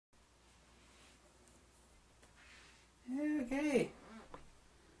Okay.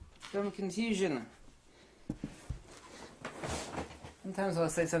 Some confusion. Sometimes I'll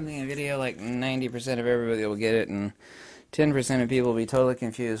say something in a video like 90% of everybody will get it and 10% of people will be totally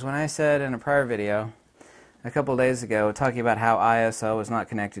confused. When I said in a prior video a couple days ago talking about how ISO is not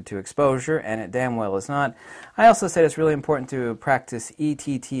connected to exposure, and it damn well is not, I also said it's really important to practice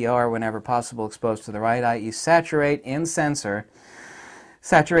ETTR whenever possible, exposed to the right, i.e. saturate in sensor,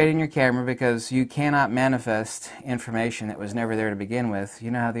 saturate in your camera, because you cannot manifest information that was never there to begin with.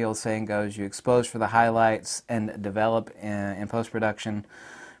 You know how the old saying goes, you expose for the highlights and develop in post-production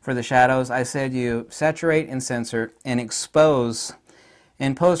for the shadows. I said you saturate in sensor and expose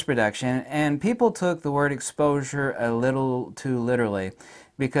in post-production, and people took the word exposure a little too literally,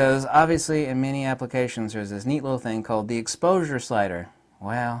 because obviously in many applications there's this neat little thing called the exposure slider.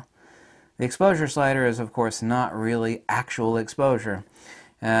 Well, the exposure slider is of course not really actual exposure,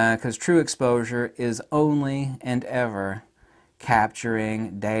 because true exposure is only and ever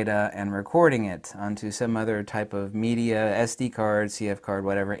capturing data and recording it onto some other type of media, SD card, CF card,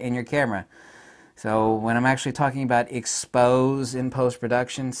 whatever, in your camera. So when I'm actually talking about expose in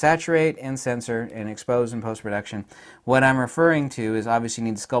post-production, saturate in sensor and expose in post-production, what I'm referring to is obviously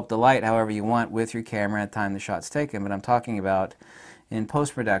you need to sculpt the light however you want with your camera at the time the shot's taken, but I'm talking about in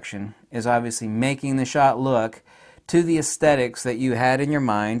post-production is obviously making the shot look to the aesthetics that you had in your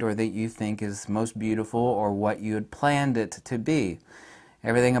mind or that you think is most beautiful or what you had planned it to be.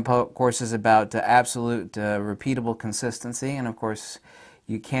 Everything, of course, is about absolute repeatable consistency, and of course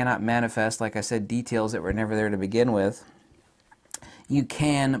you cannot manifest, like I said, details that were never there to begin with. You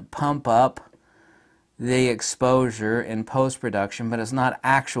can pump up the exposure in post-production, but it's not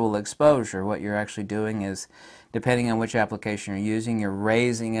actual exposure. What you're actually doing is, depending on which application you're using, you're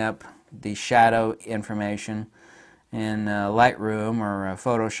raising up the shadow information in Lightroom or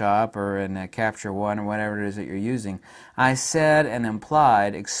Photoshop or in Capture One or whatever it is that you're using. I said and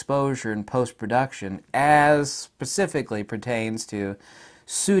implied exposure in post-production as specifically pertains to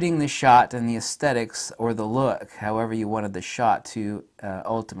suiting the shot and the aesthetics or the look, however you wanted the shot to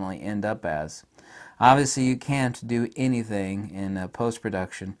ultimately end up as. Obviously you can't do anything in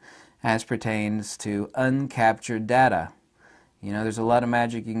post-production as pertains to uncaptured data. You know, there's a lot of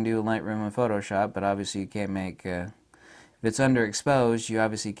magic you can do in Lightroom and Photoshop, but obviously you can't make, if it's underexposed, you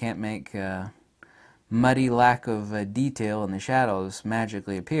obviously can't make muddy lack of detail in the shadows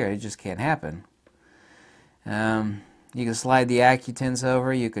magically appear. It just can't happen. You can slide the Accutens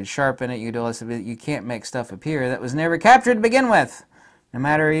over, you could sharpen it, you could do all this, but you can't make stuff appear that was never captured to begin with. No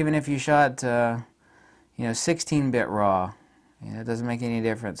matter even if you shot, 16-bit RAW. You know, it doesn't make any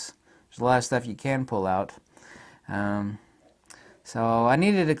difference. There's a lot of stuff you can pull out. So I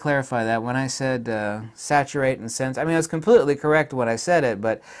needed to clarify that when I said saturate and sense. I mean, I was completely correct when I said it,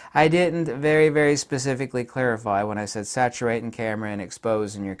 but I didn't very, very specifically clarify when I said saturate in camera and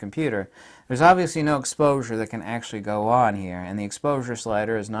expose in your computer. There's obviously no exposure that can actually go on here, and the exposure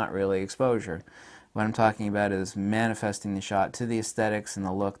slider is not really exposure. What I'm talking about is manifesting the shot to the aesthetics and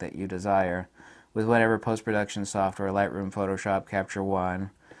the look that you desire with whatever post-production software, Lightroom, Photoshop, Capture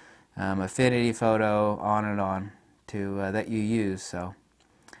One, Affinity Photo, on and on, that you use. So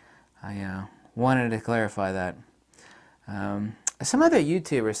I wanted to clarify that. Some other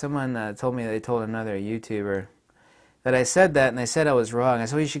YouTuber, someone told me they told another YouTuber that I said that, and they said I was wrong. I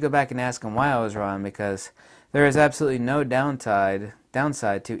said, well, you should go back and ask them why I was wrong, because there is absolutely no downside to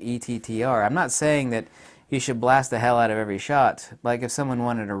ETTR. I'm not saying that you should blast the hell out of every shot. Like if someone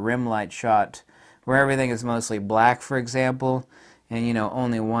wanted a rim light shot where everything is mostly black, for example, and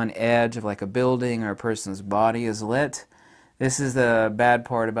only one edge of like a building or a person's body is lit. This is the bad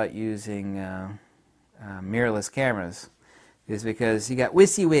part about using mirrorless cameras, is because you got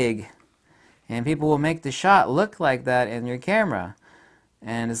WYSIWYG, and people will make the shot look like that in your camera,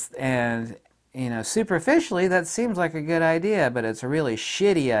 and superficially that seems like a good idea, but it's a really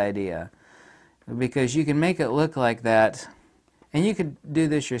shitty idea, because you can make it look like that, and you could do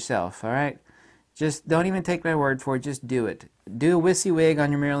this yourself. All right, just don't even take my word for it, just do it. Do a WYSIWYG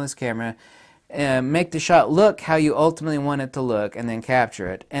on your mirrorless camera, make the shot look how you ultimately want it to look, and then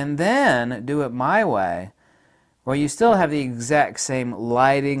capture it, and then do it my way, where you still have the exact same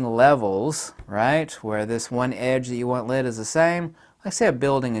lighting levels, right, where this one edge that you want lit is the same. Like say a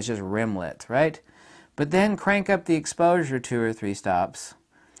building is just rim lit, right, but then crank up the exposure 2 or 3 stops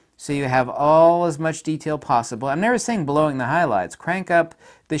so you have all as much detail possible. I'm never saying blowing the highlights. Crank up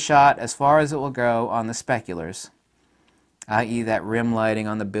the shot as far as it will go on the speculars, i.e. that rim lighting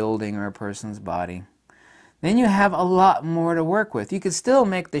on the building or a person's body. Then you have a lot more to work with. You could still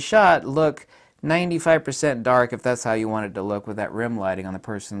make the shot look 95% dark if that's how you want it to look with that rim lighting on the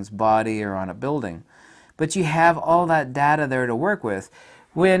person's body or on a building. but you have all that data there to work with.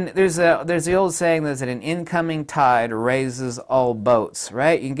 When there's the old saying that an incoming tide raises all boats,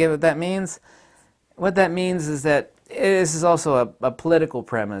 right? You can get what that means? What that means is that this is also a political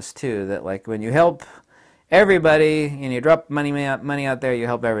premise too, that like when you help everybody and you drop money out there, you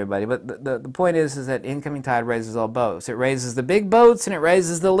help everybody. But the point is that incoming tide raises all boats. It raises the big boats and it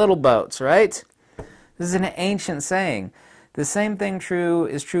raises the little boats, right? This is an ancient saying. The same thing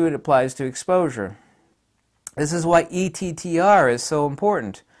is true, it applies to exposure. This is why ETTR is so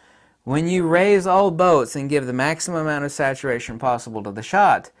important. When you raise all boats and give the maximum amount of saturation possible to the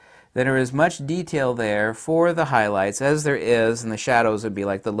shot, then there is much detail there for the highlights as there is, and the shadows would be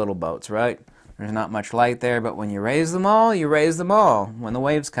like the little boats, right? There's not much light there, but when you raise them all, you raise them all when the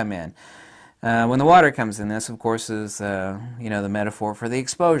waves come in. When the water comes in, this, of course, is the metaphor for the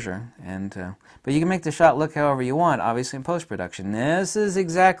exposure. But you can make the shot look however you want, obviously in post-production. This is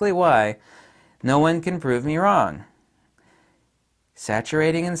exactly why no one can prove me wrong.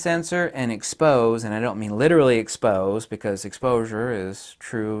 Saturating in sensor and expose, and I don't mean literally expose, because exposure is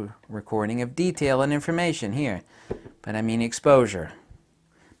true recording of detail and information here, but I mean exposure.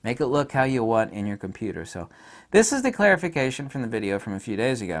 Make it look how you want in your computer. So this is the clarification from the video from a few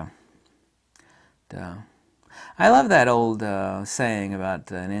days ago. I love that old saying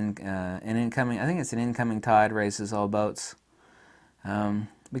about an incoming, I think it's an incoming tide raises all boats.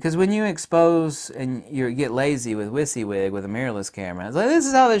 Because when you expose and you get lazy with WYSIWYG with a mirrorless camera, it's like, this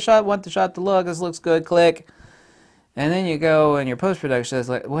is how they want the shot to look, this looks good, click. And then you go and your post-production is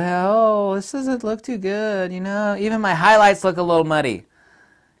like, well, this doesn't look too good, you know. Even my highlights look a little muddy.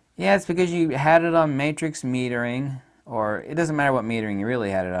 Yeah, it's because you had it on matrix metering, or it doesn't matter what metering you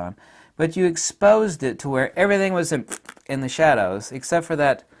really had it on. But you exposed it to where everything was in the shadows, except for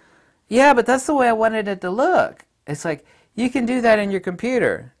that, yeah, but that's the way I wanted it to look. It's like, you can do that in your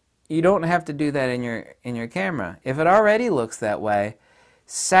computer. You don't have to do that in your camera. If it already looks that way,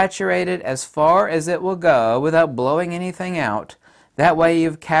 saturate it as far as it will go without blowing anything out. That way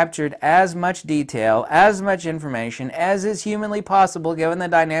you've captured as much detail, as much information as is humanly possible given the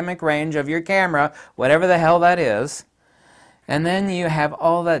dynamic range of your camera, whatever the hell that is. And then you have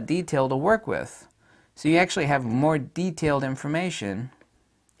all that detail to work with. So you actually have more detailed information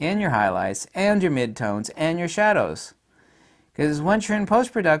in your highlights and your midtones and your shadows. Because once you're in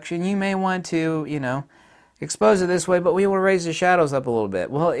post-production, you may want to, expose it this way, but we want to raise the shadows up a little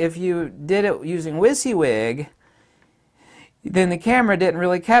bit. Well, if you did it using WYSIWYG, then the camera didn't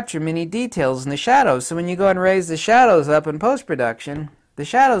really capture many details in the shadows. So when you go and raise the shadows up in post-production, the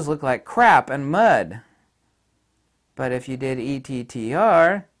shadows look like crap and mud. But if you did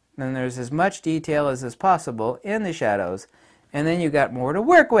ETTR, then there's as much detail as is possible in the shadows, and then you got more to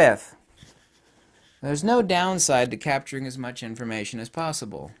work with. There's no downside to capturing as much information as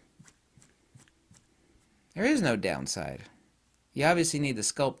possible. There is no downside. You obviously need to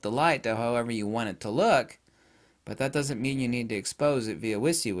sculpt the light to however you want it to look, but that doesn't mean you need to expose it via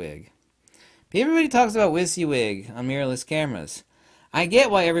WYSIWYG. Everybody talks about WYSIWYG on mirrorless cameras. I get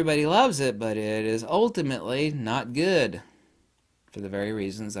why everybody loves it, but it is ultimately not good for the very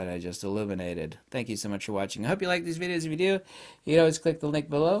reasons that I just illuminated. Thank you so much for watching. I hope you like these videos. If you do, you can always click the link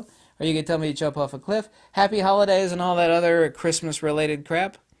below, or you can tell me to jump off a cliff. Happy holidays and all that other Christmas-related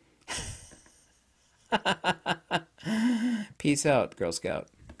crap. Peace out, Girl Scout.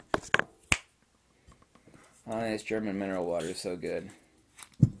 Oh, this German mineral water is so good.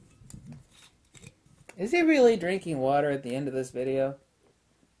 Is he really drinking water at the end of this video?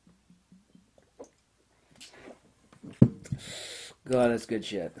 God, that's good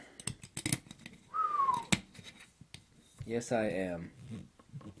shit. Yes, I am.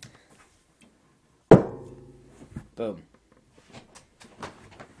 Boom.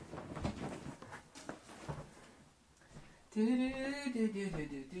 Do do do do do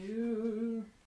do do.